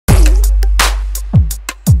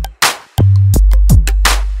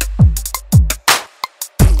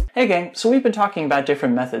Hey gang, so we've been talking about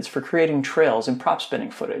different methods for creating trails in prop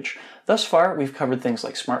spinning footage. Thus far, we've covered things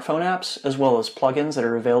like smartphone apps, as well as plugins that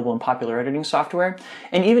are available in popular editing software,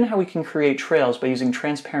 and even how we can create trails by using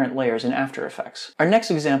transparent layers in After Effects. Our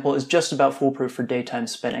next example is just about foolproof for daytime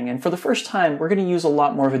spinning, and for the first time, we're going to use a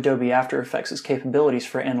lot more of Adobe After Effects' capabilities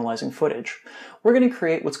for analyzing footage. We're going to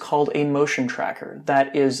create what's called a motion tracker.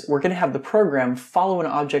 That is, we're going to have the program follow an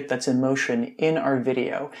object that's in motion in our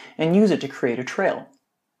video, and use it to create a trail.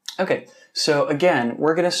 Okay, so again,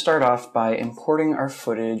 we're going to start off by importing our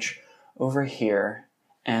footage over here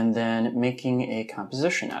and then making a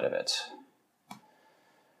composition out of it.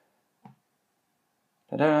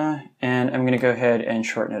 Ta-da! And I'm going to go ahead and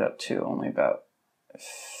shorten it up to only about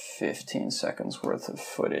 15 seconds worth of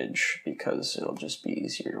footage because it'll just be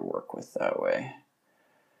easier to work with that way.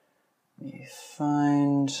 Let me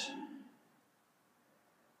find...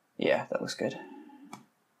 Yeah, that looks good.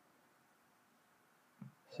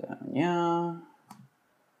 So yeah,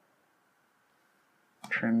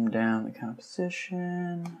 trim down the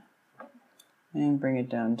composition and bring it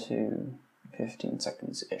down to 15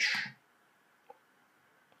 seconds-ish.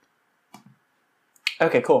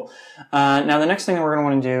 Okay, cool. Now the next thing that we're going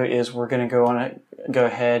to want to do is we're going to go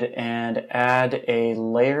ahead and add a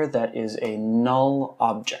layer that is a null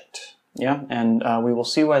object. Yeah, and we will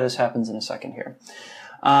see why this happens in a second here.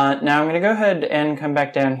 Now I'm going to go ahead and come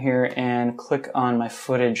back down here and click on my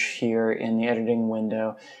footage here in the editing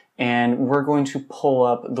window, and we're going to pull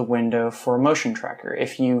up the window for Motion Tracker.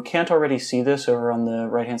 If you can't already see this over on the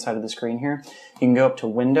right hand side of the screen here, you can go up to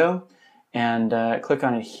Window and click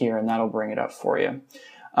on it here, and that'll bring it up for you.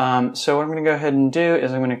 So what I'm going to go ahead and do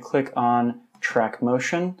is I'm going to click on Track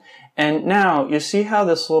Motion, and now you see how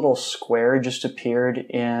this little square just appeared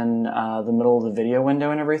in the middle of the video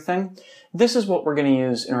window and everything? This is what we're going to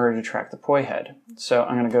use in order to track the poi head. So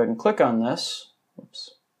I'm going to go ahead and click on this.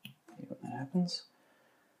 Oops, see what that happens.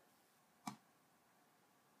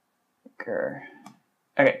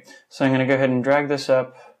 Okay, so I'm going to go ahead and drag this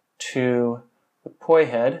up to the poi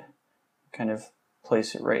head, kind of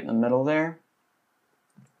place it right in the middle there.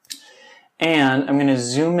 And I'm going to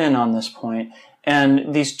zoom in on this point,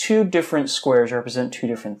 and these two different squares represent two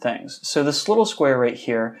different things. So this little square right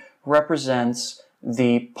here represents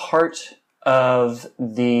the part of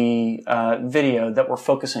the video that we're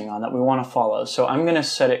focusing on, that we want to follow. So I'm going to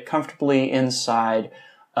set it comfortably inside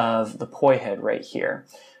of the poi head right here.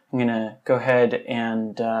 I'm going to go ahead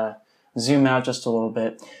and zoom out just a little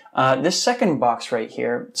bit. This second box right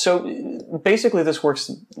here, so basically this works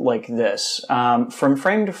like this. From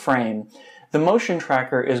frame to frame, the motion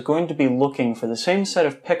tracker is going to be looking for the same set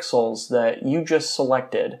of pixels that you just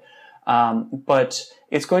selected, but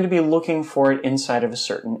it's going to be looking for it inside of a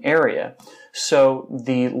certain area. So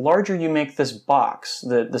the larger you make this box,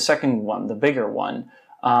 the second one, the bigger one,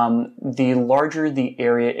 the larger the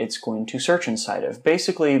area it's going to search inside of.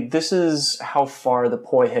 Basically, this is how far the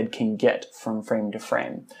poi head can get from frame to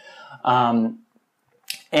frame.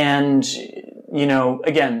 And, you know,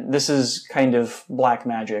 again, this is kind of black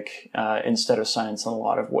magic instead of science in a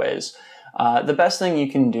lot of ways. The best thing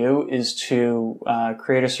you can do is to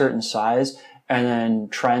create a certain size and then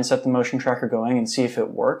try and set the motion tracker going and see if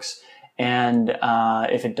it works. And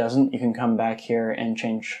if it doesn't, you can come back here and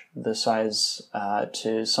change the size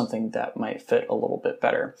to something that might fit a little bit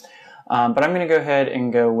better. But I'm going to go ahead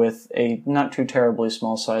and go with a not too terribly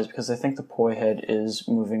small size because I think the poi head is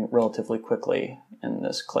moving relatively quickly in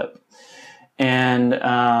this clip. And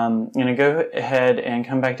I'm going to go ahead and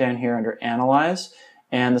come back down here under Analyze,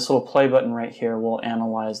 and this little play button right here will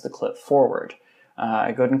analyze the clip forward.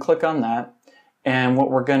 I go ahead and click on that, and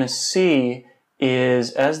what we're going to see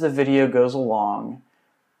is as the video goes along,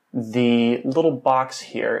 the little box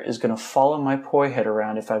here is going to follow my poi head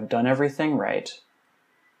around if I've done everything right.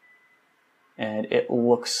 And it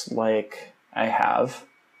looks like I have.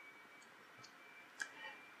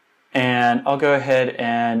 And I'll go ahead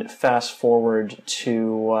and fast forward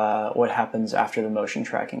to what happens after the motion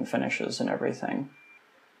tracking finishes and everything.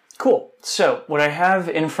 Cool. So what I have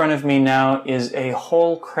in front of me now is a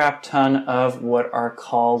whole crap ton of what are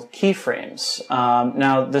called keyframes.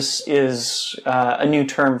 Now this is a new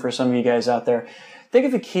term for some of you guys out there. Think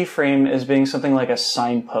of a keyframe as being something like a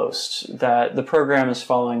signpost that the program is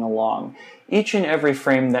following along. Each and every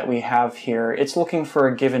frame that we have here, it's looking for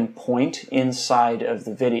a given point inside of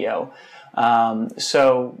the video.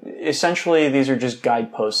 So essentially these are just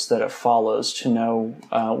guideposts that it follows to know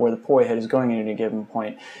where the poi head is going at any given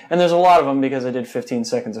point. And there's a lot of them because I did 15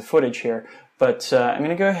 seconds of footage here. But I'm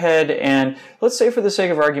going to go ahead and let's say for the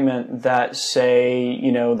sake of argument that, say,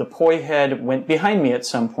 you know, the poi head went behind me at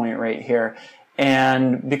some point right here.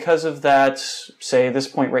 And because of that, say this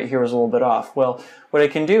point right here was a little bit off. Well, what I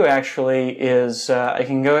can do actually is I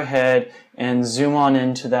can go ahead and zoom on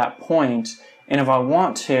into that point, and if I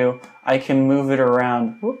want to, I can move it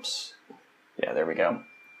around, whoops, yeah, there we go,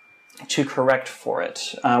 to correct for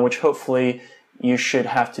it, which hopefully you should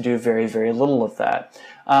have to do very, very little of that.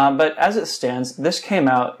 But as it stands, this came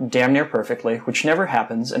out damn near perfectly, which never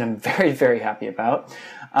happens, and I'm very, very happy about.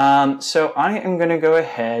 So I am going to go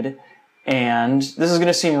ahead, and this is going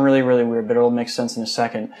to seem really, really weird, but it'll make sense in a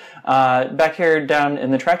second. Back here down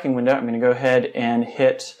in the tracking window, I'm going to go ahead and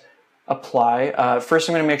hit apply. First,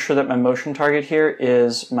 I'm going to make sure that my motion target here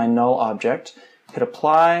is my null object. Hit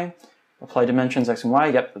apply, apply dimensions X and Y.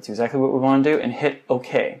 Yep, that's exactly what we want to do, and hit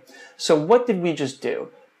OK. So what did we just do?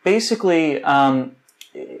 Basically,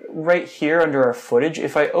 right here under our footage,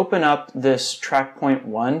 if I open up this track point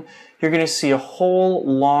 1, you're going to see a whole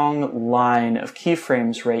long line of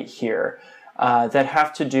keyframes right here that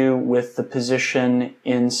have to do with the position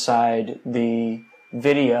inside the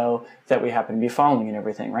video that we happen to be following and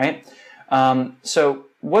everything, right? So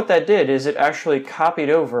what that did is it actually copied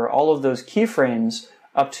over all of those keyframes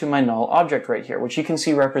up to my null object right here, which you can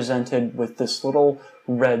see represented with this little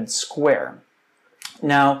red square.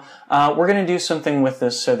 Now, we're going to do something with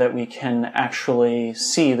this so that we can actually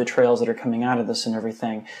see the trails that are coming out of this and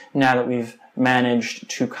everything, now that we've managed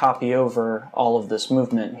to copy over all of this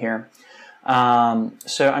movement here. So I'm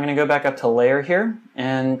going to go back up to layer here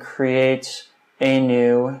and create a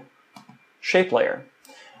new shape layer.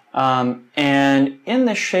 And in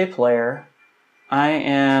the shape layer, I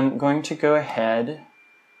am going to go ahead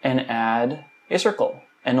and add a circle,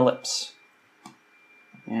 an ellipse.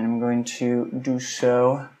 And I'm going to do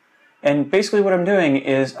so. And basically what I'm doing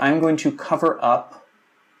is I'm going to cover up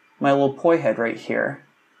my little poi head right here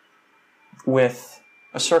with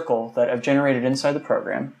a circle that I've generated inside the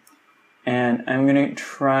program. And I'm going to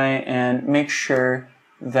try and make sure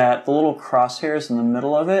that the little crosshairs in the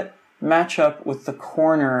middle of it match up with the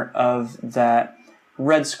corner of that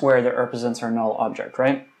red square that represents our null object,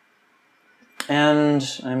 right? And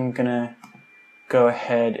I'm going to go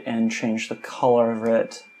ahead and change the color of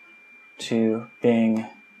it to being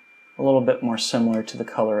a little bit more similar to the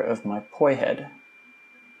color of my poi head.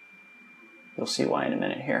 You'll see why in a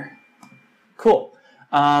minute here. Cool.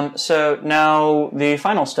 So now the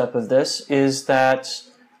final step of this is that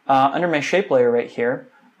under my shape layer right here,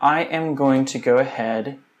 I am going to go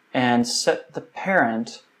ahead and set the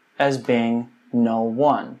parent as being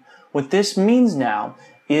null1. What this means now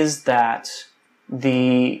is that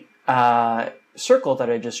the circle that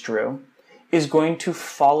I just drew is going to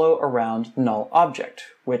follow around null object,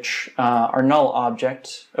 which our null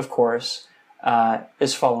object, of course,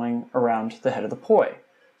 is following around the head of the poi.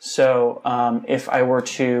 So if I were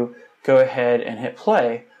to go ahead and hit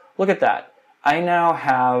play, look at that. I now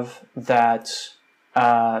have that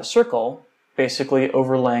circle basically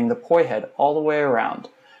overlaying the poi head all the way around,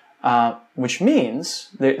 which means,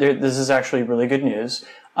 this is actually really good news,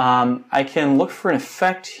 I can look for an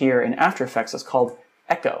effect here in After Effects that's called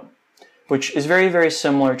echo, which is very, very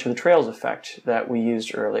similar to the trails effect that we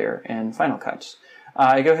used earlier in Final Cut.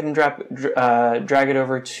 I go ahead and drag it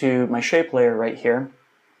over to my shape layer right here.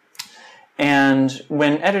 And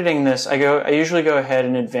when editing this, I usually go ahead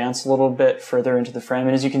and advance a little bit further into the frame.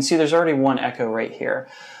 And as you can see, there's already one echo right here.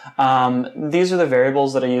 These are the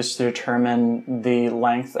variables that I use to determine the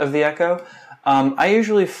length of the echo. I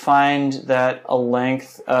usually find that a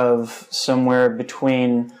length of somewhere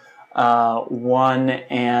between 1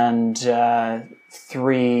 and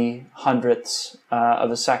 3/100ths of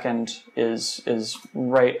a second is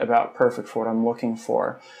right about perfect for what I'm looking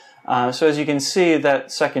for. So as you can see,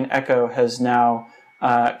 that second echo has now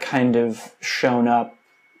kind of shown up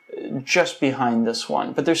just behind this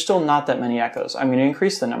one, but there's still not that many echoes. I'm going to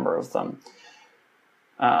increase the number of them.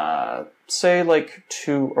 Say like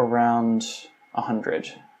to around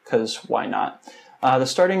 100, because why not? The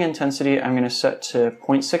starting intensity I'm going to set to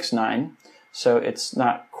 0.69, so it's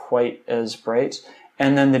not quite as bright.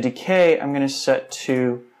 And then the decay I'm going to set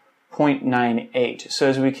to 0.98. So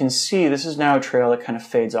as we can see, this is now a trail that kind of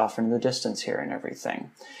fades off into the distance here and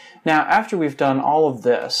everything. Now, after we've done all of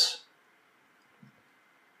this,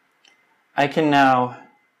 I can now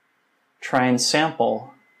try and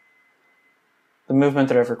sample the movement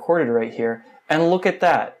that I've recorded right here, and look at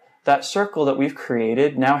that. That circle that we've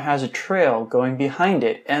created now has a trail going behind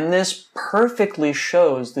it, and this perfectly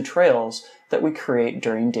shows the trails that we create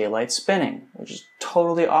during daylight spinning, which is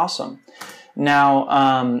totally awesome.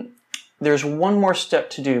 Now, there's one more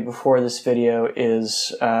step to do before this video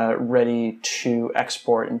is ready to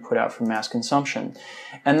export and put out for mass consumption.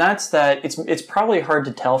 And that's that it's probably hard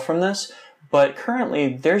to tell from this, but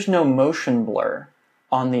currently there's no motion blur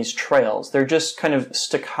on these trails. They're just kind of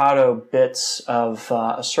staccato bits of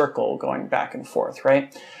a circle going back and forth,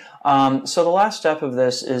 right? So the last step of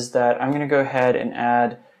this is that I'm going to go ahead and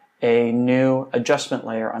add a new adjustment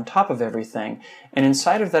layer on top of everything. And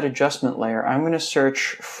inside of that adjustment layer, I'm going to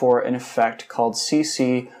search for an effect called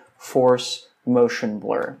CC Force Motion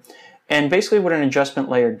Blur. And basically what an adjustment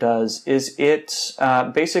layer does is it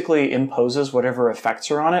basically imposes whatever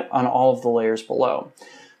effects are on it on all of the layers below.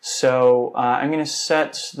 So I'm going to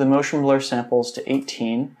set the motion blur samples to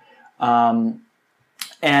 18.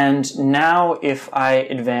 And now if I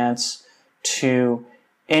advance to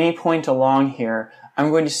any point along here, I'm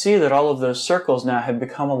going to see that all of those circles now have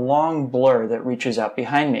become a long blur that reaches out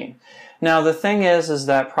behind me. Now the thing is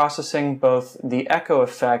that processing both the echo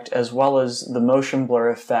effect as well as the motion blur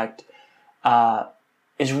effect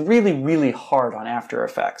is really, really hard on After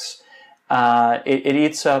Effects. It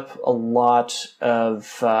eats up a lot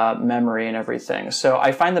of memory and everything. So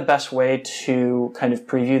I find the best way to kind of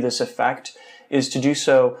preview this effect is to do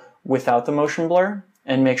so without the motion blur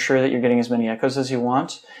and make sure that you're getting as many echoes as you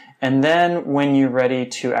want. And then when you're ready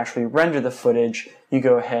to actually render the footage, you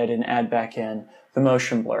go ahead and add back in the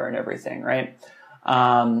motion blur and everything, right?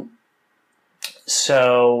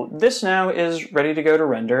 So this now is ready to go to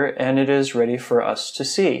render, and it is ready for us to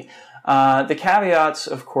see. The caveats,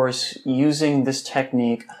 of course, using this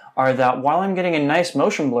technique are that while I'm getting a nice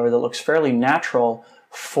motion blur that looks fairly natural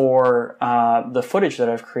for the footage that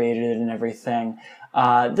I've created and everything,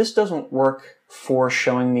 this doesn't work for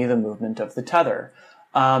showing me the movement of the tether.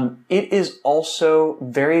 It is also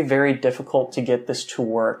very, very difficult to get this to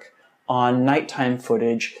work on nighttime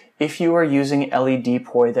footage if you are using LED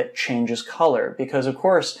poi that changes color, because of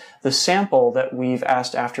course the sample that we've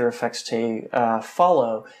asked After Effects to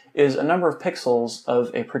follow is a number of pixels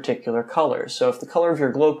of a particular color. So if the color of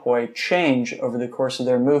your glow poi change over the course of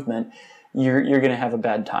their movement, you're going to have a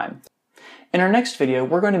bad time. In our next video,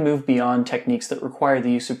 we're going to move beyond techniques that require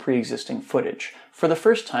the use of pre-existing footage, for the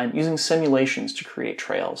first time using simulations to create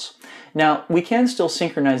trails. Now, we can still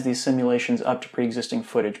synchronize these simulations up to pre-existing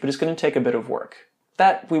footage, but it's going to take a bit of work.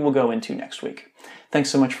 That we will go into next week. Thanks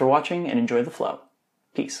so much for watching, and enjoy the flow.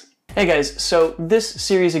 Peace. Hey guys, so this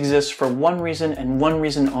series exists for one reason and one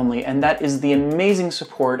reason only, and that is the amazing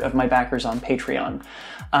support of my backers on Patreon.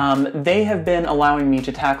 They have been allowing me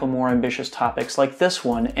to tackle more ambitious topics like this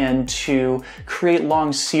one and to create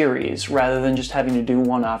long series rather than just having to do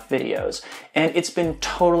one-off videos. And it's been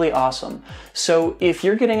totally awesome. So if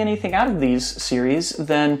you're getting anything out of these series,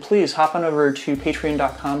 then please hop on over to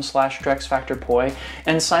patreon.com/DrexFactorPoi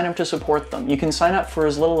and sign up to support them. You can sign up for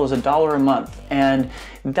as little as $1 a month, and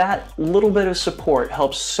that little bit of support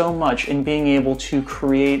helps so much in being able to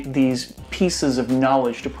create these pieces of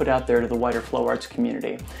knowledge to put out there to the wider flow arts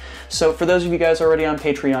community. So for those of you guys already on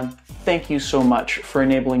Patreon, thank you so much for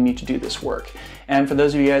enabling me to do this work. And for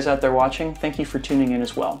those of you guys out there watching, thank you for tuning in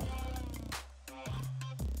as well.